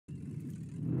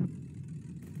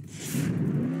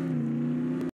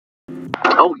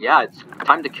Oh yeah, it's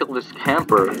time to kill this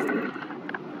camper.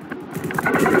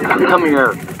 Come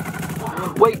here.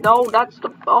 Wait, no, that's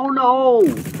the. Oh no.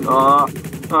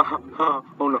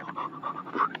 Oh no.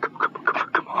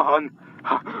 Come on.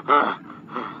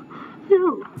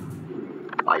 You.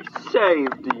 I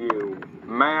saved you,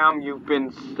 ma'am. You've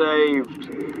been saved.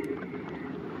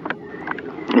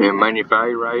 Mind if I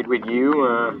ride with you?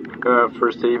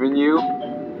 For saving you?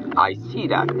 I see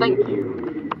that. Thank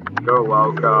you. You're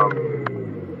welcome.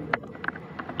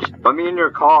 Just put me in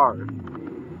your car.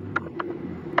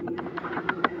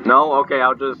 No? Okay,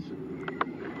 I'll just...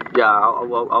 Yeah,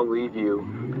 I'll leave you.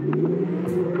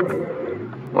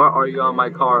 Where are you on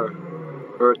my car?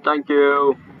 Thank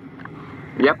you.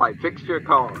 Yep, I fixed your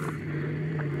car.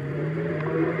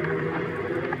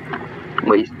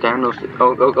 Wait, Thanos...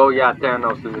 Oh yeah,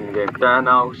 Thanos is in the game.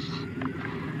 Thanos.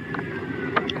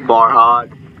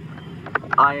 Farhad.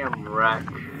 I am wrecked.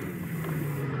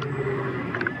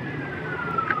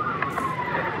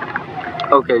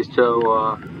 Okay,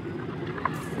 so,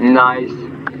 nice.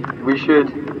 We should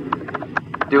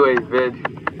do a vid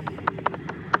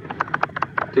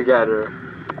together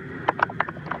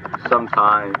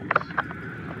sometimes.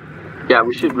 Yeah,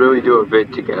 we should really do a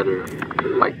vid together.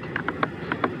 Like,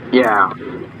 yeah.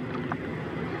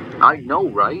 I know,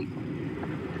 right?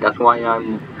 That's why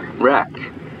I'm wreck.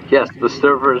 Yes, the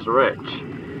server is rich.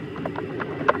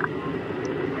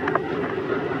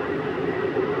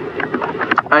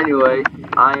 Anyway,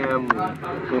 I am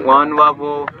one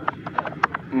level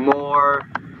more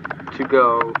to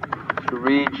go to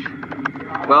reach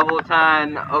level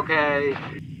 10. Okay.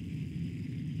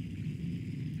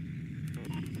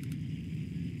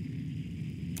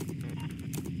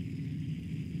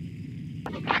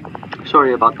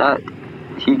 Sorry about that.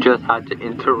 He just had to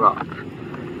interrupt.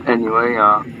 Anyway,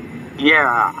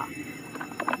 yeah.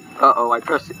 Uh-oh, I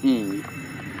pressed E.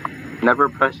 Never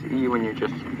press E when you're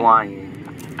just flying.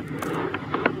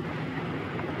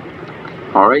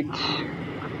 Alright.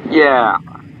 Yeah.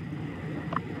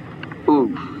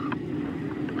 Oof.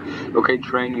 Okay,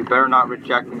 train, you better not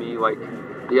reject me like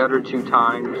the other 2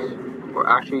 times. Or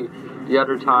actually, the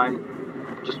other time.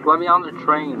 Just let me on the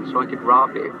train so I could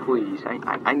rob it, please.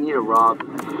 I need a rob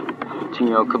to, you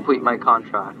know, complete my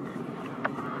contract.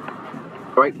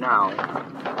 Right now.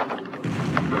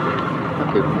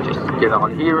 Okay, let me just get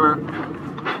on here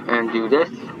and do this.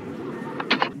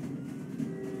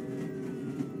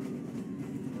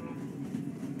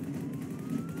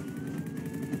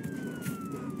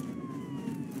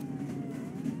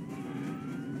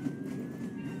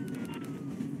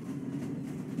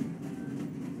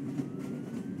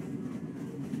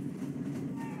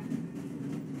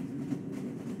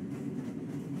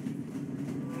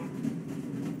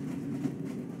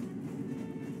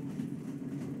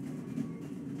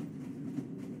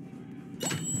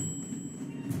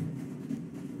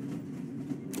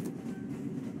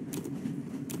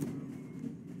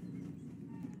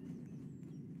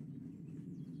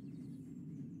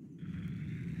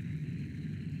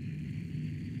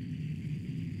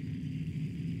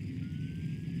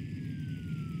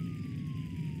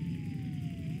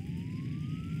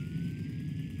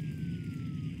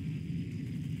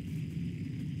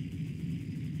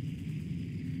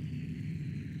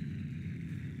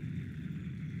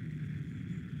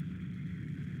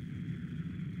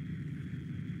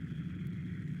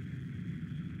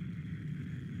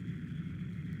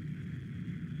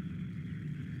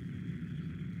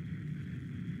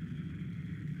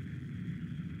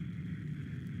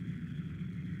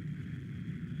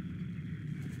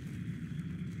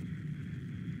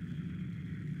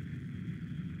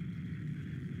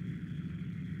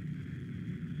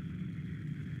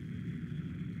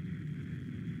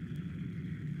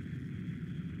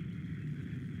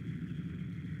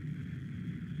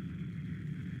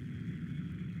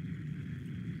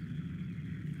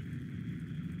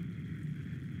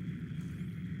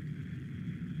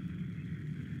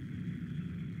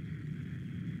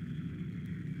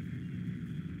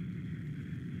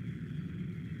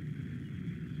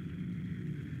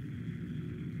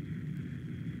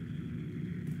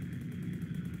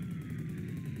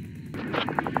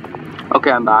 Okay,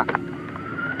 I'm back.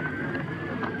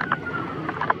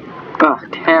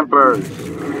 Ugh, campers.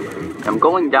 I'm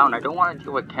going down. I don't want to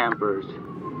deal with campers.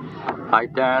 Hi,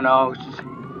 Thanos.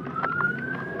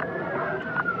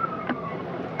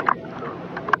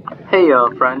 Hey,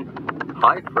 friend.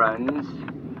 Hi, friends.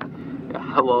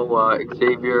 Hello,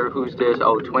 Xavier. Who's this?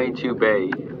 Oh, 22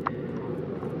 Bay.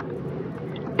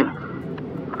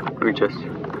 Let me just...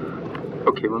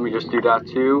 Okay, let me just do that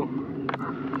too.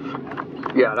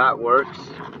 Yeah, that works.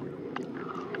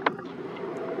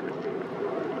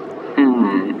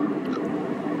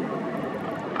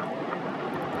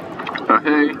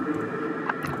 Okay.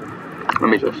 Let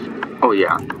me just, oh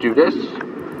yeah, do this.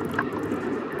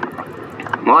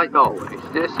 Like always,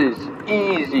 this is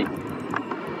easy.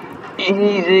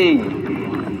 Easy.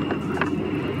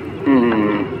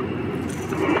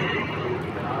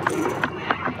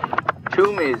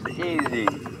 Tomb is easy.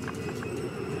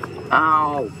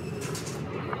 Ow.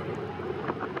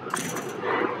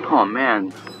 Oh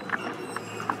man.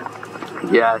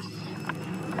 Yes.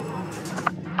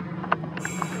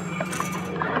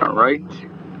 Alright.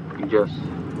 You just,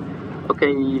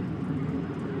 okay.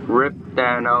 Rip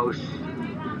Thanos.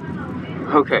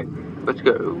 Okay, let's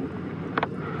go.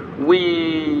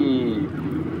 Wee.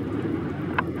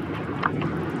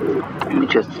 Let me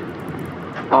just,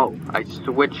 oh, I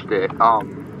switched it.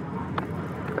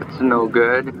 That's no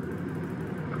good.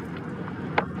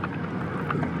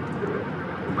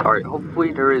 Alright,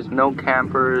 hopefully there is no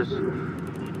campers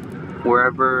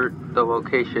wherever the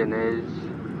location is.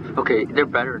 Okay, there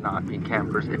better not be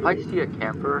campers. If I see a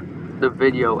camper, the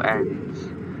video ends.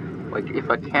 Like, if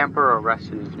a camper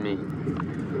arrests me.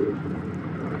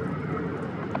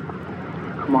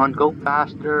 Come on, go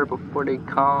faster before they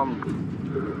come.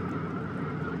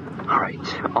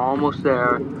 Alright, almost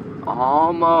there.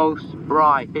 Almost. Bro,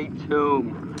 I hate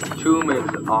Tomb. Tomb is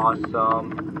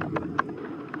awesome.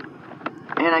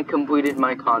 And I completed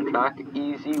my contract.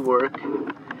 Easy work.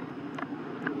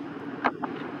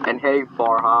 And hey,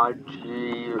 Farhad,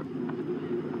 gee,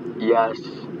 yes.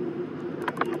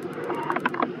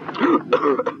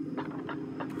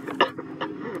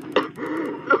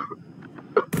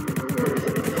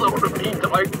 Someone of me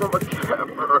died from a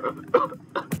camper.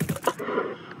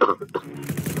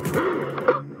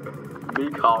 Me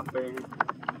coughing.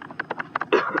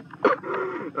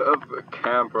 Of a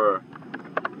camper.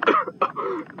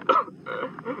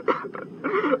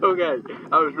 Okay,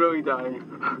 I was really dying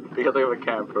because I have a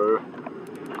camper.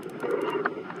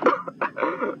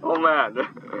 Oh man.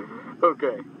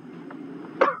 Okay.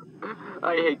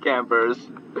 I hate campers.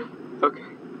 Okay.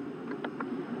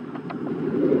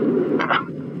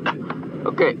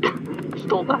 Okay.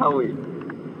 Stole the heli.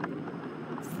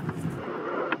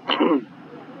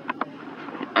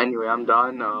 Anyway, I'm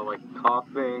done, like,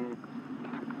 coughing.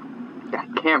 That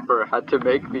camper had to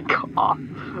make me cough.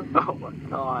 Oh my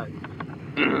god.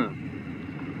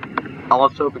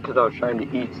 Also, because I was trying to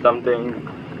eat something,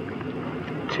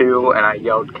 too, and I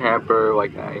yelled camper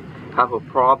like I have a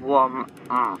problem.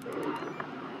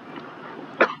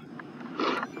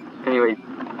 Anyway,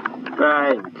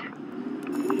 thanks.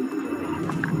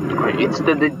 It's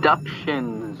the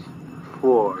deductions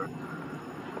floor.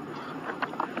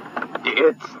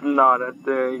 It's not a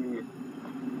thing.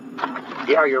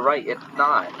 Yeah, you're right, it's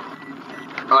not.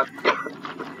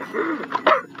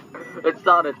 It's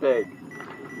not a thing.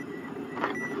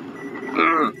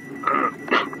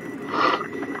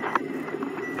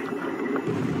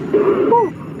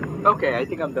 Okay, I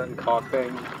think I'm done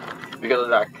coughing because of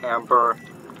that camper.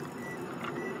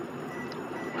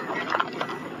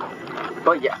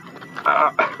 But yeah.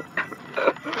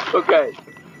 Okay.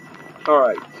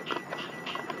 Alright.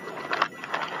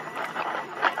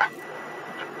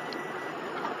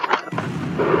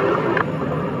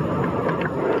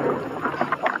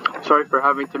 Sorry for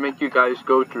having to make you guys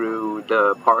go through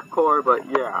the parkour, but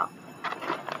yeah.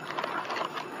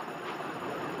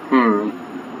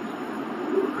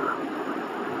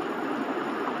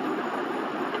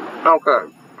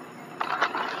 Okay.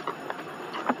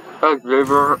 Thanks,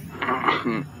 Jailbreak.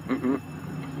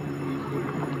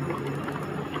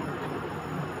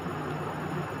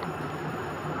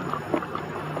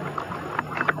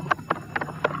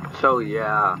 So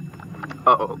yeah.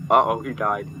 Uh-oh, he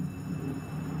died.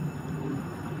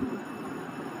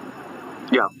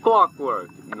 Yeah, clockwork.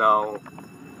 No.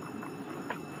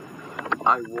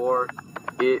 I wore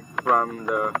it from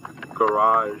the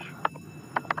garage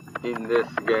in this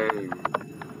game.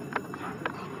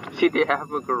 See, they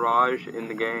have a garage in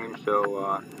the game,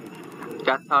 so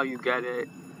that's how you get it.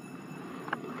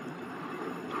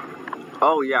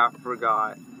 Oh yeah, I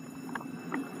forgot.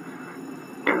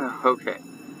 Okay.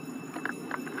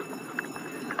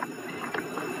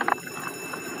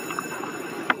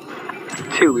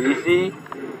 Too easy.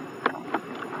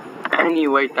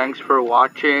 Anyway, thanks for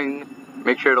watching.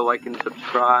 Make sure to like and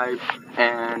subscribe,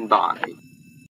 and bye.